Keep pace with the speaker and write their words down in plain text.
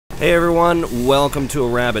Hey everyone, welcome to A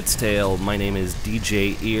Rabbit's Tale. My name is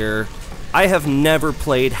DJ Ear. I have never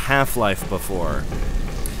played Half-Life before.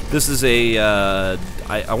 This is a,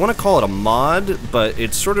 I want to call it a mod, but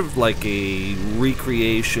it's sort of like a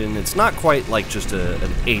recreation. It's not quite like just an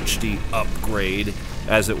HD upgrade,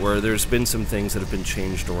 as it were. There's been some things that have been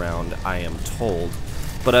changed around, I am told.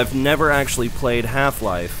 But I've never actually played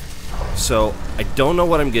Half-Life, so I don't know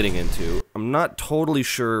what I'm getting into. I'm not totally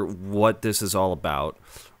sure what this is all about.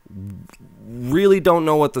 Really don't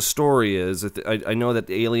know what the story is. I know that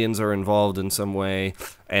aliens are involved in some way,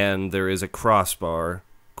 and there is a crowbar.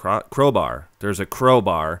 There's a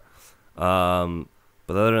crowbar. But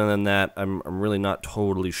other than that, I'm really not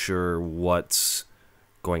totally sure what's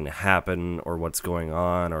going to happen, or what's going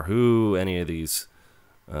on, or who any of these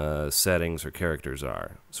settings or characters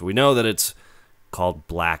are. So we know that it's called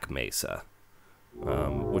Black Mesa,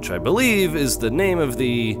 which I believe is the name of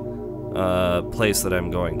the place that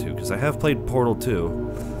I'm going to, because I have played Portal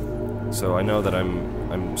 2, so I know that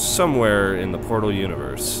I'm somewhere in the Portal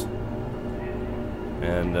universe.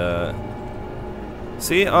 And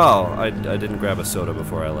see, oh, I didn't grab a soda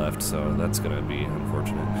before I left, so that's gonna be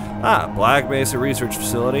unfortunate. Ah, Black Mesa Research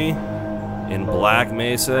Facility in Black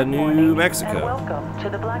Mesa, New Mexico. And welcome to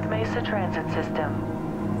the Black Mesa Transit System.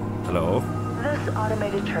 Hello. This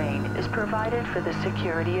automated train is provided for the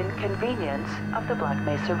security and convenience of the Black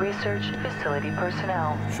Mesa Research Facility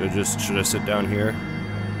personnel. Should I sit down here?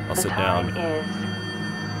 I'll sit down. The time is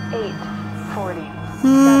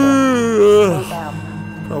 8:47 a.m.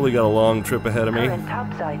 Probably got a long trip ahead of me. Current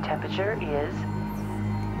topside temperature is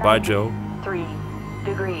Bye, Joe. 3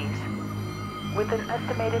 degrees, with an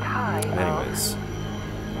estimated high Anyways. of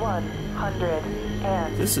 100.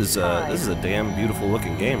 This is a damn beautiful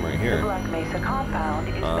looking game right here. The Black Mesa compound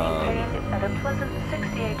is maintained at a pleasant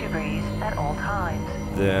 68 degrees at all times.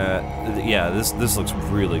 Yeah, this looks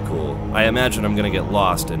really cool. I imagine I'm gonna get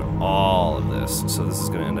lost in all of this, so this is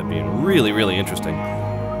gonna end up being really, really interesting.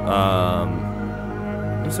 What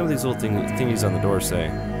do some of these little thingies on the door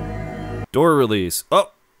say? Door release.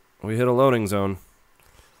 Oh, we hit a loading zone.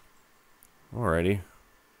 Alrighty.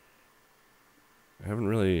 I haven't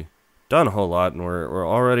really done a whole lot, and we're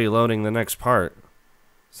already loading the next part.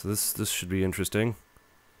 So this should be interesting.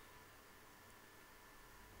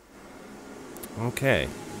 Okay.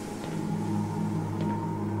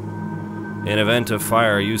 In event of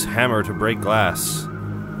fire, use hammer to break glass.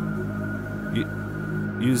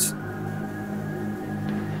 Use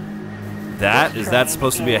that? Is that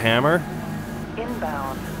supposed to be a hammer?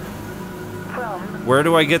 Inbound from Where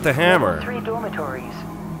do I get the hammer? 3 dormitories.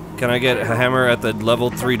 Can I get a hammer at the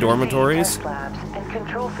level 3 dormitories? Labs and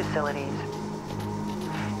control facilities.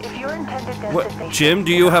 If your intended destination What, Jim?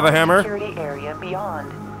 Do you have a hammer? Security area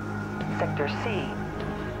beyond Sector C.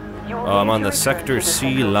 I'm on the Sector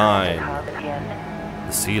C line.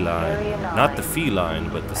 The C line, not the feline,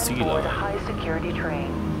 but the C line. High security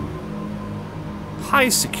train. High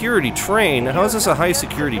security train? How is this a high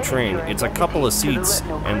security train? It's a couple of seats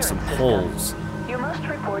and some poles. You must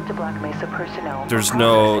report to Black Mesa personnel. There's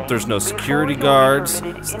no security guards.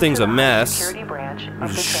 This thing's a mess.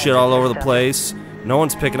 There's shit all over the place. No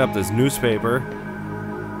one's picking up this newspaper.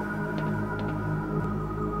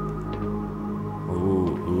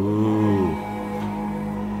 Ooh.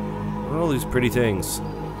 What are all these pretty things?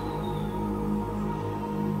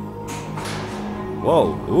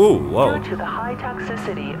 Whoa, whoa. Due to the high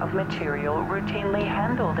toxicity of material routinely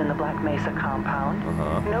handled in the Black Mesa compound,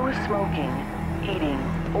 no smoking, eating,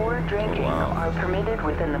 or drinking are permitted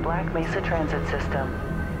within the Black Mesa transit system.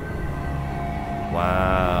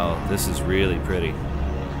 Wow, this is really pretty.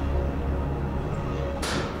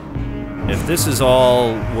 If this is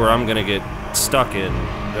all where I'm gonna get stuck in,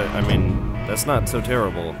 I mean, that's not so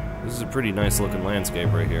terrible. This is a pretty nice looking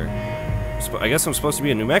landscape right here. I guess I'm supposed to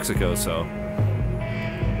be in New Mexico, so,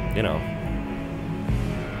 you know.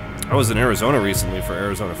 I was in Arizona recently for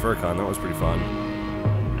Arizona FurCon. That was pretty fun.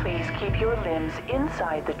 Please keep your limbs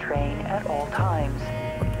inside the train at all times.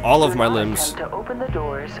 All of my limbs. To open the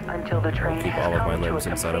doors until the train Keep has all of my come to limbs a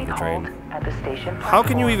inside of the train. halt at the station How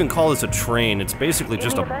can you platform. even call this a train? It's basically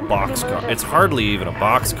just a boxcar. It's hardly even a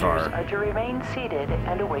boxcar. Are to remain seated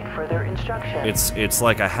and await further instructions. It's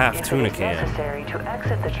like a half tuna If it is can. necessary to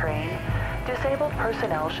exit the train, disabled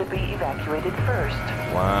personnel should be evacuated first.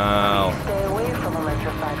 Wow. Stay away from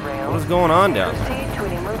electrified rails. What is going on down there? Proceed to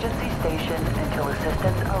an emergency station until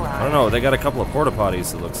assistance arrives. I don't know, they got a couple of porta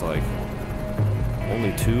potties, it looks like.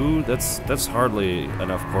 Only 2? That's hardly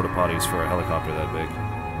enough porta potties for a helicopter that big.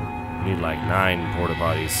 You need like 9 porta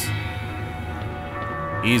potties.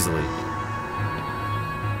 Easily.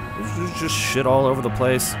 There's just shit all over the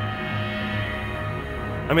place.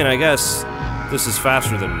 I mean, I guess this is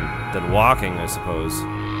faster than walking, I suppose.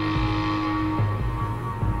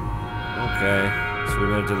 Okay, so we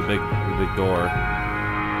made it to the big door.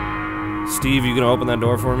 Steve, you gonna open that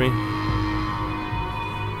door for me?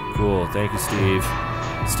 Cool, thank you, Steve.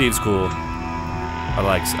 Steve's cool. I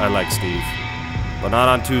like Steve, but not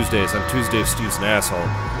on Tuesdays. On Tuesdays, Steve's an asshole.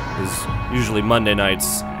 Because usually Monday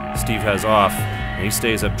nights, Steve has off, and he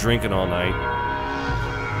stays up drinking all night.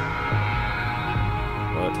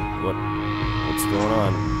 What's going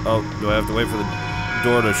on? Oh, do I have to wait for the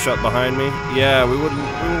door to shut behind me? Yeah, we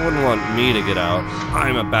wouldn't want me to get out.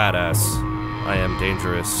 I'm a badass. I am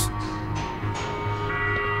dangerous.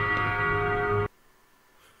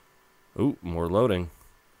 Ooh, more loading.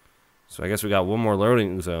 So I guess we got one more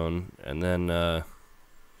loading zone, and then,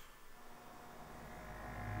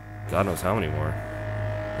 God knows how many more.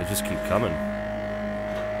 They just keep coming.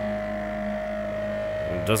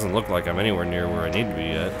 And it doesn't look like I'm anywhere near where I need to be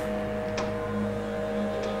yet.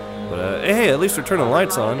 But, hey, at least we're turning the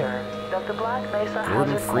lights on.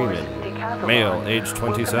 Gordon Freeman. Male, age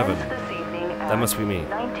 27. That must be me.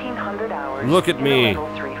 Look at me.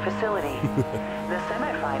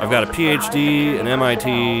 I've got a PhD, an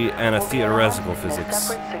MIT, and a theoretical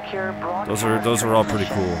physics. Those are all pretty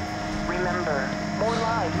cool. Remember, more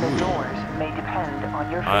lives than yours may depend on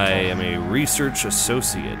your I am a research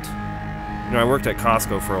associate. You know, I worked at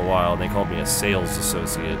Costco for a while, and they called me a sales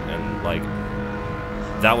associate, and like,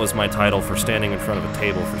 that was my title for standing in front of a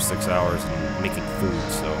table for 6 hours and making food.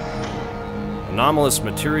 So, Anomalous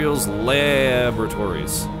Materials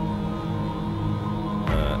Laboratories.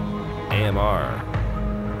 AMR.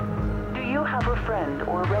 Do you have a friend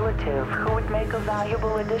or relative who would make a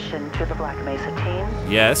valuable addition to the Black Mesa team?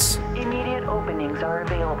 Yes. Immediate openings are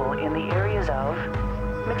available in the areas of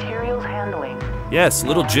materials handling. Yes,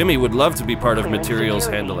 little Jimmy would love to be part of materials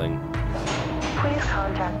handling. Please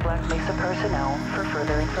contact Black Mesa personnel for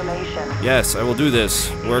further information. Yes, I will do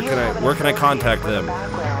this. Where can I contact them?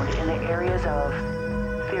 Background in the areas of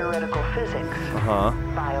theoretical physics,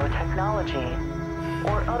 biotechnology,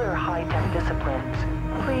 or other high-tech disciplines,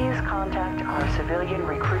 please contact our civilian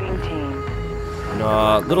recruiting team.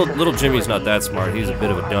 Nah, little Jimmy's not that smart. He's a bit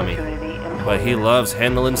of a dummy. But he loves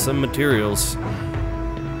handling some materials.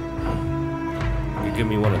 You could give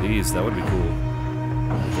me one of these, that would be cool.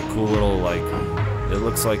 Like a cool little, like, it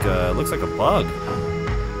looks like a bug.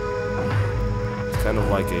 It's kind of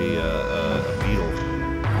like a beetle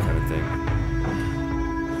kind of thing.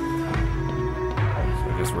 So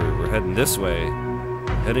I guess we're heading this way.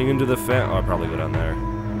 Heading into the oh, I'll probably go down there.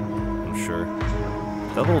 I'm sure.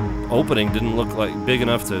 That little opening didn't look like big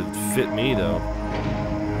enough to fit me, though.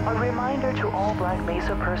 A reminder to all Black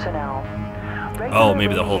Mesa personnel. Oh,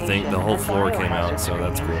 maybe the whole thing, the whole floor came out, so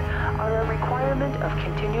that's cool. Are a requirement of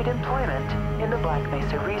continued employment in the Black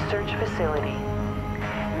Mesa Research Facility.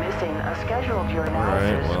 Missing a scheduled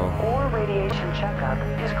urinalysis or radiation checkup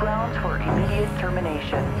is grounds for immediate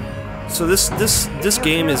termination. So this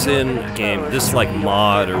game is this like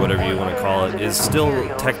mod or whatever you want to call it is still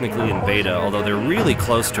technically in beta, although they're really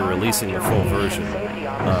close to releasing the full version.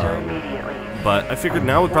 But I figured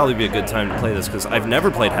now would probably be a good time to play this because I've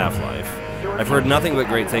never played Half-Life. I've heard nothing but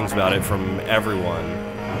great things about it from everyone.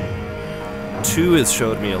 2 has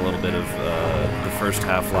showed me a little bit of the first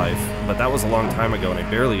Half-Life, but that was a long time ago and I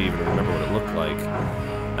barely even remember what it looked like.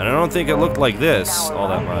 And I don't think it looked like this all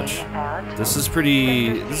that much. This is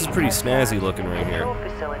pretty snazzy looking right here.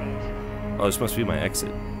 Oh, this must be my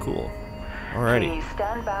exit. Cool. Alrighty. Please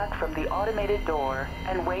stand back from the automated door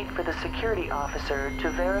and wait for the security officer to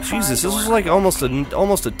verify. Jesus, this is like almost a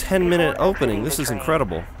 10-minute opening. This is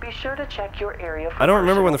incredible. Be sure to check your area for I don't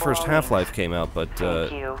remember when the first Half-Life came out, but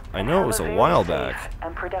I know it was a while back.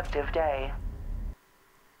 And productive day.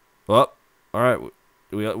 Well, all right.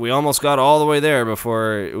 We almost got all the way there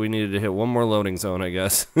before we needed to hit one more loading zone, I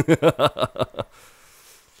guess. And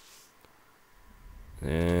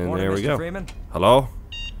Morning, there we Mr. go. Freeman. Hello?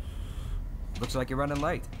 Looks like you're running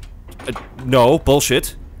late. No,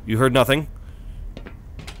 bullshit. You heard nothing.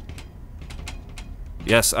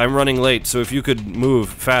 Yes, I'm running late, so if you could move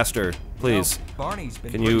faster, please. Well, Barney's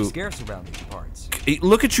been Can pretty you scarce around these parts.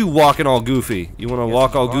 Look at you walking all goofy. You want to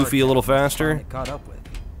walk all goofy a little faster? Caught up with.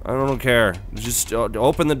 I don't care. Just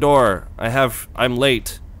open the door. I'm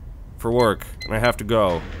late for work, and I have to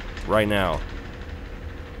go right now.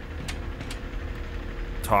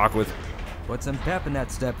 Talk with. Put some pep in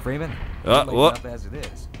that step, Freeman. What? Enough as it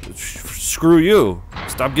is. Screw you.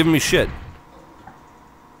 Stop giving me shit.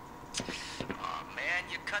 Aw, man,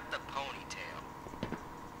 you cut the ponytail.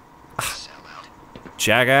 Sellout.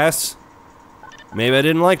 Jackass. Maybe I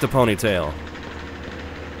didn't like the ponytail.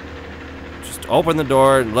 Just Open the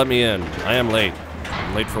door and let me in. I am late.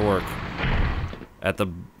 I'm late for work. At the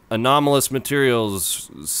anomalous materials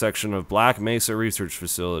section of Black Mesa Research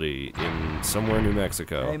Facility in somewhere New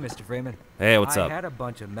Mexico. Hey, Mr. Freeman. Hey, what's up? I had a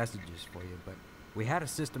bunch of messages for you, but we had a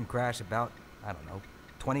system crash about, I don't know,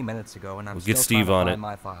 20 minutes ago, and I'm We'll still get Steve trying on to it. find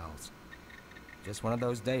my files. Just one of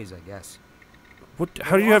those days, I guess. What?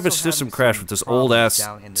 How do you have a system crash with this old-ass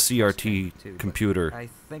CRT computer? I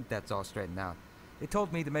think that's all straightened out. They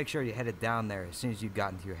told me to make sure you headed down there as soon as you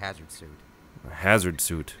got into your hazard suit. A hazard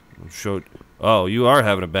suit. Showed. Oh, you are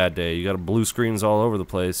having a bad day. You got blue screens all over the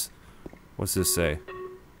place. What's this say?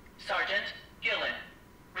 Sergeant Gillen,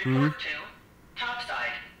 report to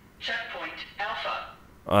topside, checkpoint Alpha.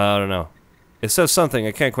 I don't know. It says something.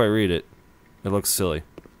 I can't quite read it. It looks silly.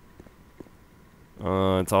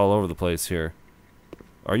 It's all over the place here.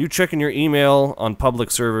 Are you checking your email on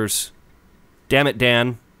public servers? Damn it,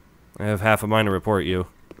 Dan. I have half a mind to report you.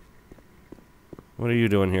 What are you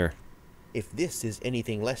doing here? If this is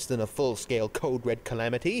anything less than a full-scale code red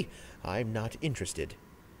calamity, I'm not interested.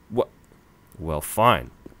 What? Well, fine.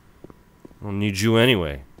 I don't need you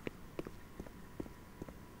anyway.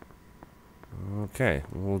 Okay,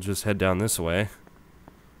 we'll just head down this way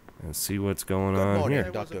and see what's going Good on morning,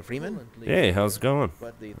 here. Dr. Freeman. Hey, how's it going?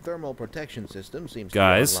 But the thermal protection system seems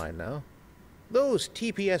Guys? to be online now. Those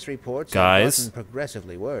TPS reports Guys? have gotten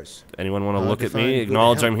progressively worse. Anyone want to Hard look to at find me? good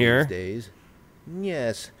Acknowledge help I'm here? these days.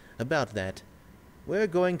 Yes, about that. We're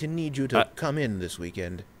going to need you to come in this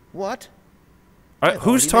weekend. What? I've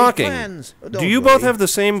Who's already made talking? plans. Do Don't you both worry. have the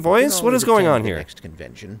same You voice? can What is always going attend on the here? Next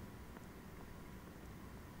convention.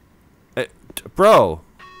 Bro.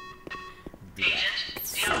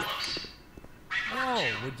 Oh,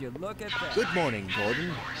 would you look at that? Good morning,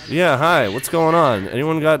 Gordon. Yeah, hi. What's going on?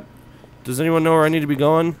 Does anyone know where I need to be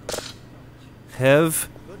going? Hev,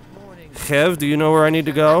 do you know where I need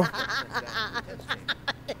to go?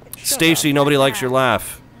 Stacy, nobody likes your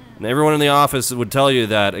laugh. And everyone in the office would tell you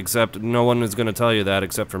that, except no one is going to tell you that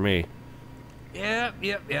except for me. Yep.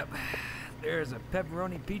 There's a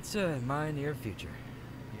pepperoni pizza in my near future.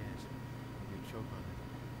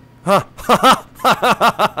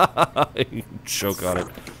 You choke on it.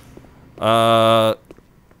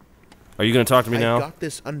 Are you going to talk to me I now? got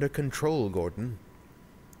this under control, Gordon.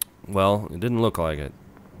 Well, it didn't look like it.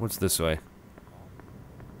 What's this way?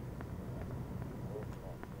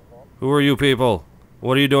 Who are you people?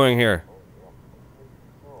 What are you doing here?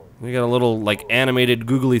 You got a little, like, animated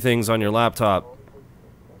googly things on your laptop.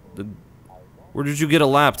 Where did you get a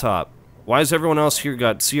laptop? Why has everyone else here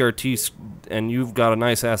got CRT and you've got a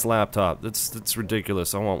nice-ass laptop? That's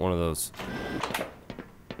ridiculous. I want one of those.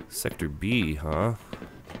 Sector B, huh?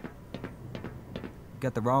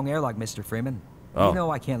 Got the wrong airlock, Mr. Freeman. Oh. You know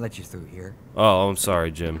I can't let you through here. Oh, I'm sorry,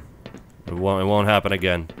 Jim. It won't happen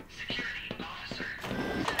again.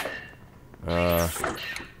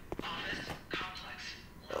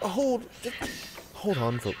 Hold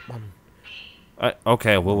on for one.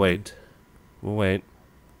 Okay, we'll wait. We'll wait.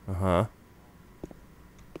 Uh-huh.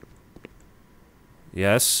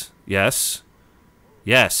 Yes.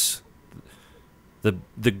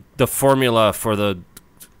 The formula for the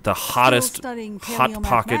hottest hot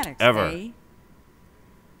pocket ever. Eh?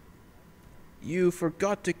 You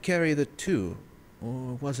forgot to carry the 2.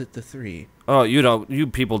 Or was it the 3? Oh, you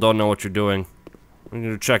people don't know what you're doing. I'm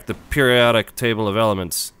gonna check the periodic table of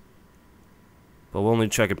elements. But we'll only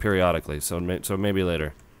check it periodically, so maybe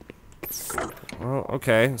later. Well,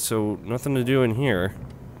 okay, so nothing to do in here.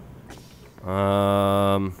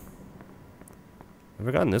 Have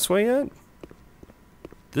I gotten this way yet?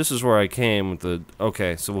 This is where I came with the...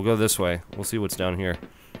 Okay, so we'll go this way. We'll see what's down here.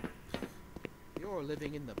 You're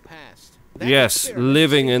living in the past. Yes,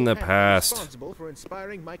 living in the past. Responsible for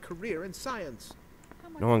inspiring my career in science.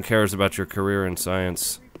 No one cares about your career in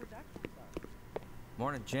science.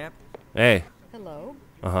 Morning, champ. Hey. Hello.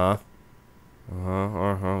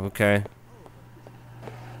 Okay.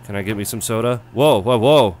 Can I get me some soda?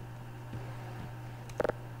 Whoa.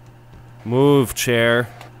 Move, chair.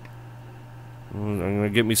 I'm gonna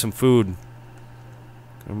get me some food.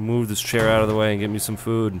 Gonna move this chair out of the way and get me some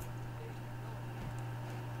food.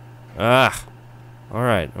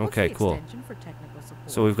 Alright, okay, cool.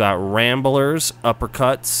 So we've got ramblers,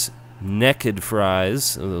 uppercuts, naked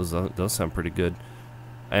fries. Oh, those sound pretty good.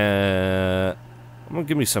 I'm gonna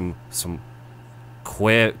give me some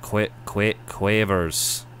quavers.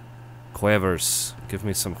 Give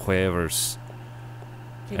me some quavers.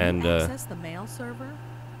 Can you access the mail server?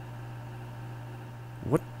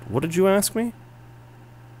 What did you ask me?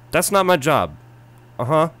 That's not my job.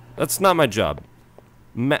 That's not my job.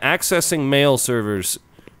 Accessing mail servers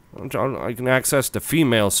I can access the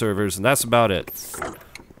female servers, and that's about it.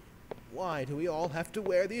 Why do we all have to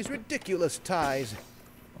wear these ridiculous ties?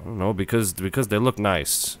 I don't know, because they look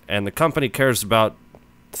nice, and the company cares about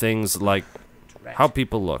things like how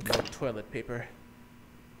people look. No toilet paper.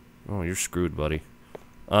 Oh, you're screwed, buddy.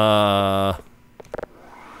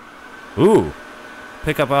 Ooh.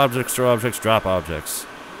 Pick up objects, throw objects, drop objects.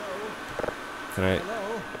 Can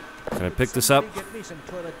I pick this up? Get me some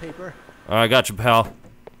toilet paper. I got you, pal.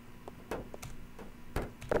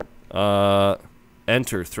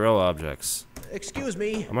 Enter, throw objects. Excuse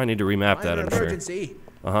me. I might need to remap that, I'm sure. Emergency.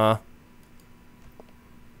 Uh-huh.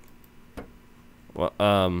 Well,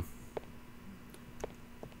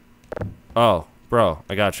 oh, bro,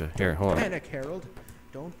 I got you. Here, hold on. Panic, Harold.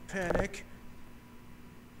 Don't panic.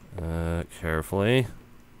 Carefully.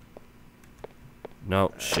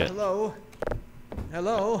 No, shit. Hello?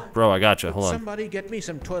 Hello? Bro, I got you. Hold on. Somebody get me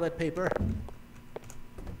some toilet paper.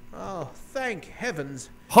 Oh, thank heavens.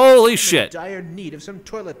 Holy I'm shit. in dire need of some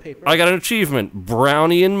toilet paper. I got an achievement.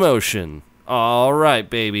 Brownie in motion. All right,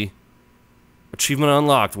 baby. Achievement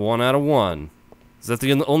unlocked. 1 out of 1. Is that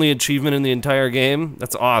the only achievement in the entire game?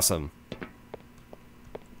 That's awesome.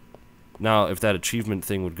 Now, if that achievement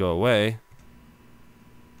thing would go away.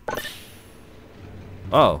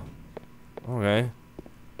 Oh. Okay.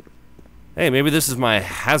 Hey, maybe this is my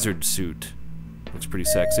hazard suit. Looks pretty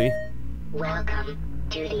sexy. Welcome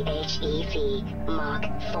to the HEV Mark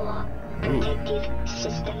IV protective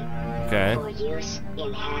system. Okay. For use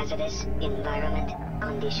in hazardous environment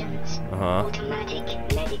conditions.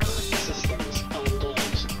 Automatic medical systems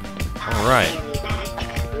engaged. Alright.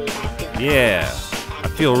 Yeah. I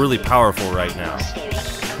feel really powerful right now.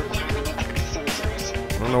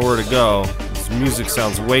 I don't know where to go. This music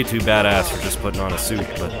sounds way too badass for just putting on a suit,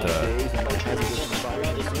 but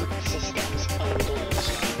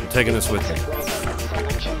I'm taking this with me.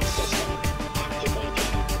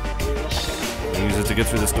 Can I use it to get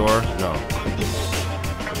through this door? No.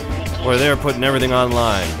 Boy, they're putting everything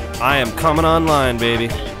online. I am coming online, baby.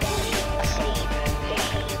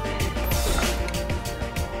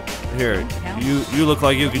 Here, you look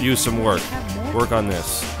like you could use some work. Work on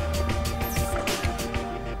this.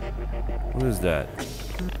 What is that?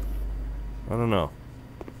 I don't know.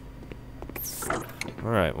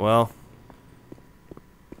 Alright, well.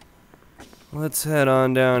 Let's head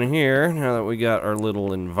on down here, now that we got our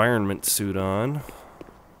little environment suit on.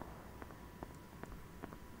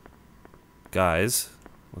 Guys,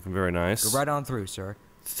 looking very nice. Go right on through, sir.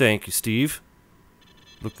 Thank you, Steve.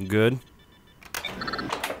 Looking good.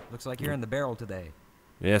 Looks like you're in the barrel today.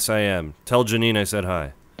 Yes, I am. Tell Janine I said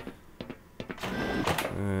hi.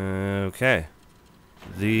 Okay.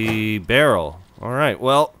 The barrel. Alright,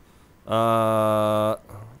 well,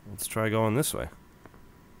 let's try going this way.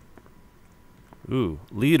 Ooh,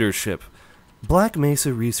 leadership. Black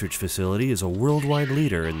Mesa Research Facility is a worldwide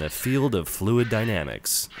leader in the field of fluid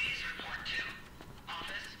dynamics.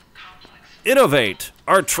 Innovate!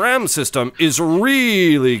 Our tram system is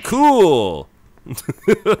really cool!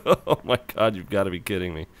 Oh my god, you've got to be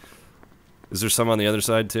kidding me. Is there some on the other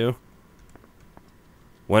side too?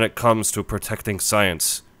 When it comes to protecting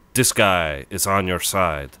science, this guy is on your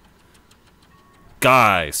side.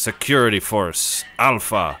 Guy, Security Force,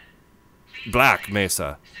 Alpha, Black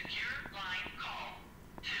Mesa.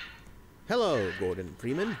 Hello, Gordon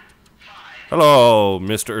Freeman. Hello,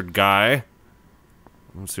 Mr. Guy.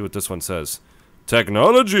 Let's see what this one says.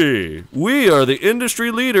 Technology! We are the industry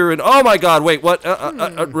leader in... Oh my god, wait, what?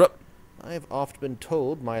 I've oft been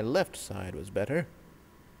told my left side was better.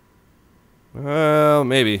 Well,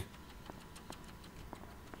 maybe.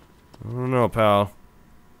 I don't know, pal.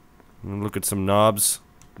 I'm gonna look at some knobs.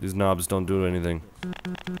 These knobs don't do anything.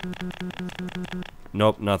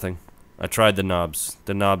 Nope, nothing. I tried the knobs.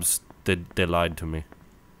 The knobs, they lied to me.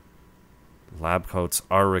 Lab coats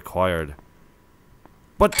are required.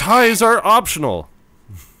 But ties are optional!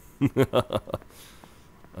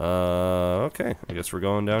 Okay. I guess we're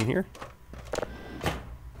going down here.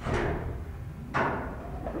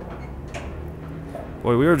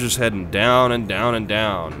 Boy, we were just heading down and down and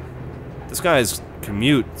down. This guy's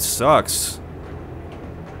commute sucks.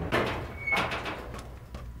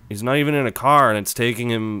 He's not even in a car, and it's taking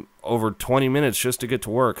him over 20 minutes just to get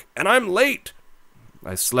to work. And I'm late!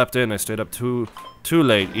 I slept in. I stayed up too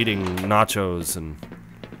late eating nachos and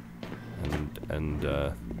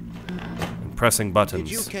pressing buttons.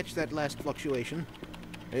 Did you catch that last fluctuation?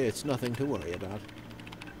 It's nothing to worry about.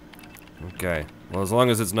 Okay. Well, as long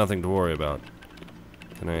as it's nothing to worry about.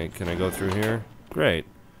 Can I go through here? Great.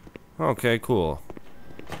 Okay, cool.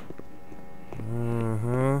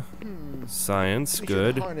 Science, We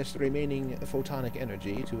good. should harness the remaining photonic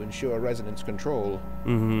energy to ensure resonance control.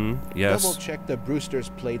 Yes. Double check the Brewster's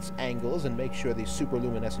plate's angles and make sure the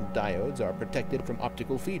superluminescent diodes are protected from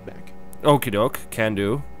optical feedback. Okie doke, can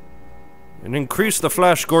do. And increase the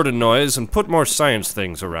Flash Gordon noise and put more science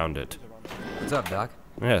things around it. What's up, Doc?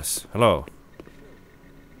 Yes, hello.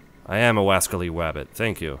 I am a 𝐌𝐔𝐒𝐈𝐂,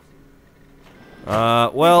 thank you.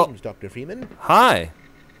 Well... Greetings, Dr. Freeman. Hi!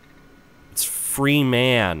 It's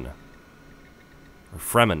Freeman. Or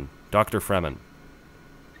Fremen. Dr. Fremen.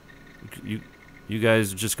 You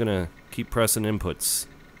guys are just gonna keep pressing inputs,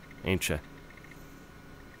 ain't ya?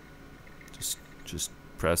 Just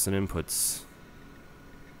pressing inputs.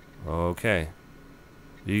 Okay.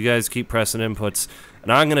 You guys keep pressing inputs,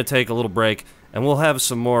 and I'm gonna take a little break, and we'll have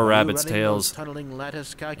some more Rabbit's Tales Tunneling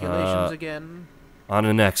lattice calculations again. on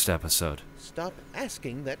the next episode. Stop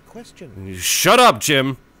asking that question. Shut up,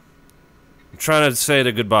 Jim! I'm trying to say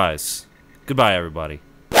the goodbyes. Goodbye, everybody.